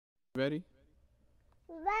Ready?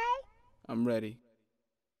 Right? I'm ready.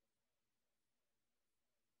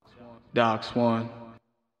 Doc Swan.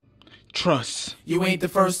 Trust. You ain't the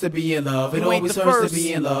first to be in love. It always hurts to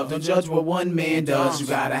be in love. Don't judge what one man does. You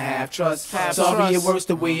gotta have trust. Sorry it works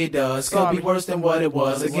the way it does. Could be worse than what it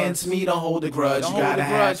was. Against me, don't hold a grudge. You gotta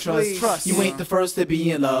have trust. You ain't the first to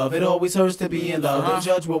be in love. It always hurts to be in love. Don't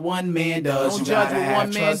judge what one man does. You gotta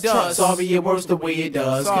have trust. Sorry it works the way it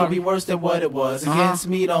does. Could be worse than what it was. Against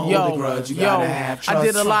me, don't hold a grudge. You gotta have trust. I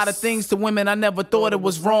did a lot of things to women I never thought it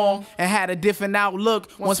was wrong, and had a different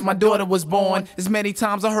outlook once my daughter was born. As many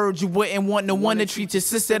times I heard you wouldn't want no one to treat your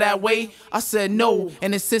sister that way. I said no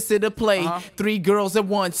and insisted to play. 3 girls at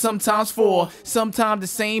once, sometimes 4, sometimes the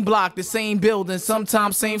same block, the same building,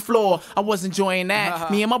 sometimes same floor. I was enjoying that.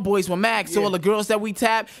 Me and my boys were max. All the girls that we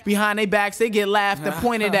tap behind their backs, they get laughed and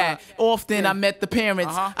pointed at. Often I met the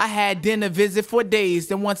parents. I had dinner visit for days.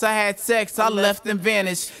 Then once I had sex, I left and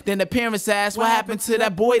vanished. Then the parents asked, what happened to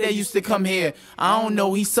that boy that used to come here? I don't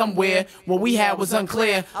know, he's somewhere. What we had was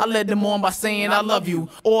unclear. I led them on by saying I love you.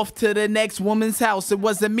 Off to the next woman's house. It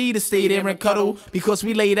wasn't me to stay there and cuddle, because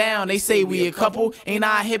we lay down, they say we a couple. Ain't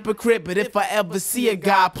I a hypocrite? But if I ever see a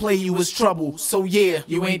guy play you as trouble. So yeah,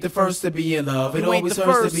 you ain't the first to be in love. It always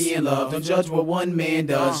hurts to be in love. Don't judge what one man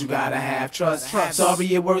does. You gotta have trust.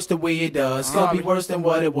 Sorry it works the way it does. Could be worse than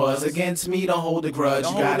what it was. Against me, don't hold a grudge.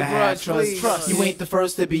 You gotta have trust. You ain't the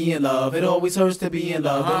first to be in love. It always hurts to be in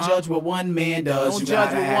love. Don't judge what one man does. You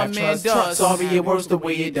gotta have trust. Sorry it works the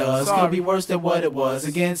way it does. Could be worse than what it was.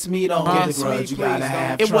 Against me, don't hold a grudge. You gotta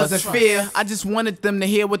have trust. It wasn't fair, I just wanted them to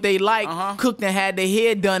hear what they like. Cooked and had their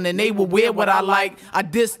hair done and they would wear what I like. I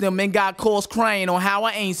dissed them and got calls crying on how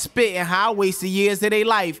I ain't spit and how I wasted years of their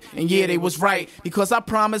life. And yeah, they was right, because I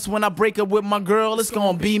promised when I break up with my girl, it's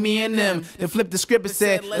gonna be me and them. Then flipped the script and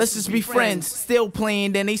said, let's just be friends. Still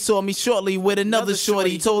playing, then they saw me shortly with another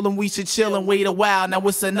shorty. Told them we should chill and wait a while, now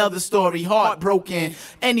it's another story. Heartbroken,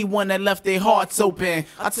 anyone that left their hearts open,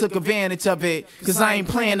 I took advantage of it, cause I ain't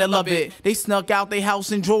playing to love it. They snuck out their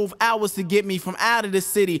house and drove hours to get me from out of the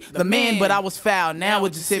city. The man, but I was foul, now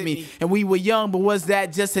it just hit me. And we were young, but was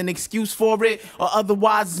that just an excuse for it? Or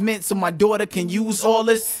otherwise it's meant so my daughter can use all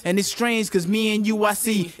this? And it's strange, cause me and you I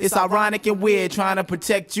see, it's ironic and weird, trying to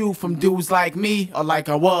protect you from dudes like me, or like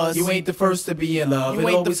I was. You ain't the first to be in love. It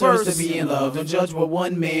always hurts to be in love. Don't judge what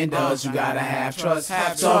one man does. You gotta have trust.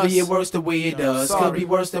 Sorry it works the way it does. Could be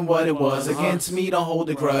worse than what it was. Against me, don't hold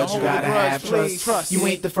a grudge. You gotta have trust. You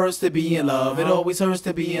ain't the first to be in love. It always hurts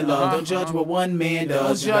to be in love. Don't judge what one man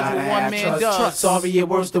does. You gotta have trust. Sorry it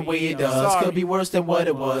works the way it does. Could be worse than what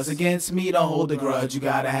it was. Against me, don't hold a grudge. You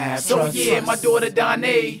gotta have trust. So yeah, my daughter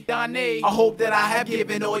Danae, I hope that I have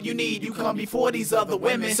given all you need. You come before these other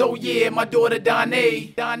women. So yeah, my daughter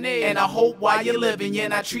Danae, and I hope while you're living, you're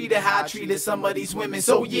not treated how I treated some of these women.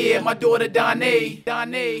 So yeah, my daughter Danae,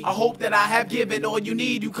 I hope that I have given all you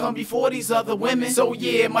need. You come before these other women. So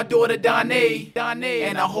yeah, my daughter Danae,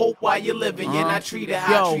 and I hope while you're living, you're not treated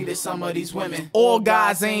how I treated some of these women. All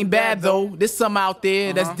guys ain't bad though. There's some out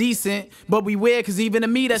there that's decent, but beware, cause even to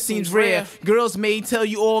me that seems rare. Girls may tell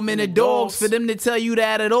you all men are dogs. For them to tell you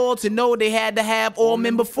that at all, to know they had to have all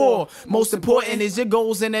men before. Most important is your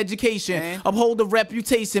goals and education. Uphold the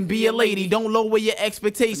reputation, be a lady, don't lower your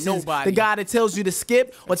expectations. The guy that tells you to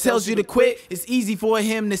skip or tells you to quit, it's easy for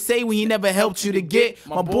him to say when he never helped you to get.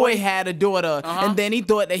 My boy had a daughter, and then he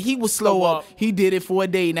thought that he would slow up. He did it for a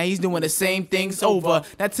day, now he's doing the same things over.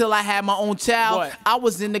 Not till I had my own child, I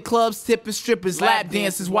was in the clubs tipping strippers, lap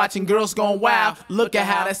dances, watching girls going wild. Look at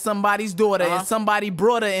how that's somebody's daughter, and somebody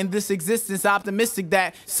brought her in this existence. Optimistic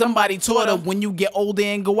that somebody taught her. When you get older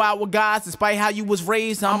and go out with guys, despite how you was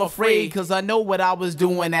raised, I'm afraid, cause I know what I was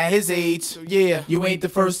doing at his age. So yeah, you ain't the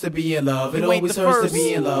first to be in love. It always hurts to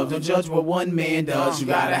be in love. Don't judge what one man does. You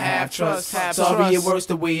gotta have trust. Sorry it works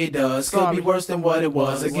the way it does. Could be worse than what it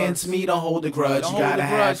was. Against me, don't hold a grudge. You gotta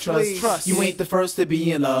have trust. You ain't the first to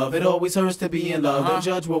be in love. It always hurts to be in love. Don't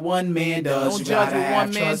judge what one man does. You gotta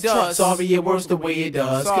have trust. Sorry it works the way it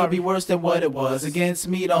does. Could be worse than what it was. Against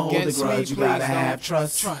me, don't hold a grudge. You gotta have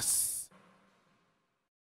trust.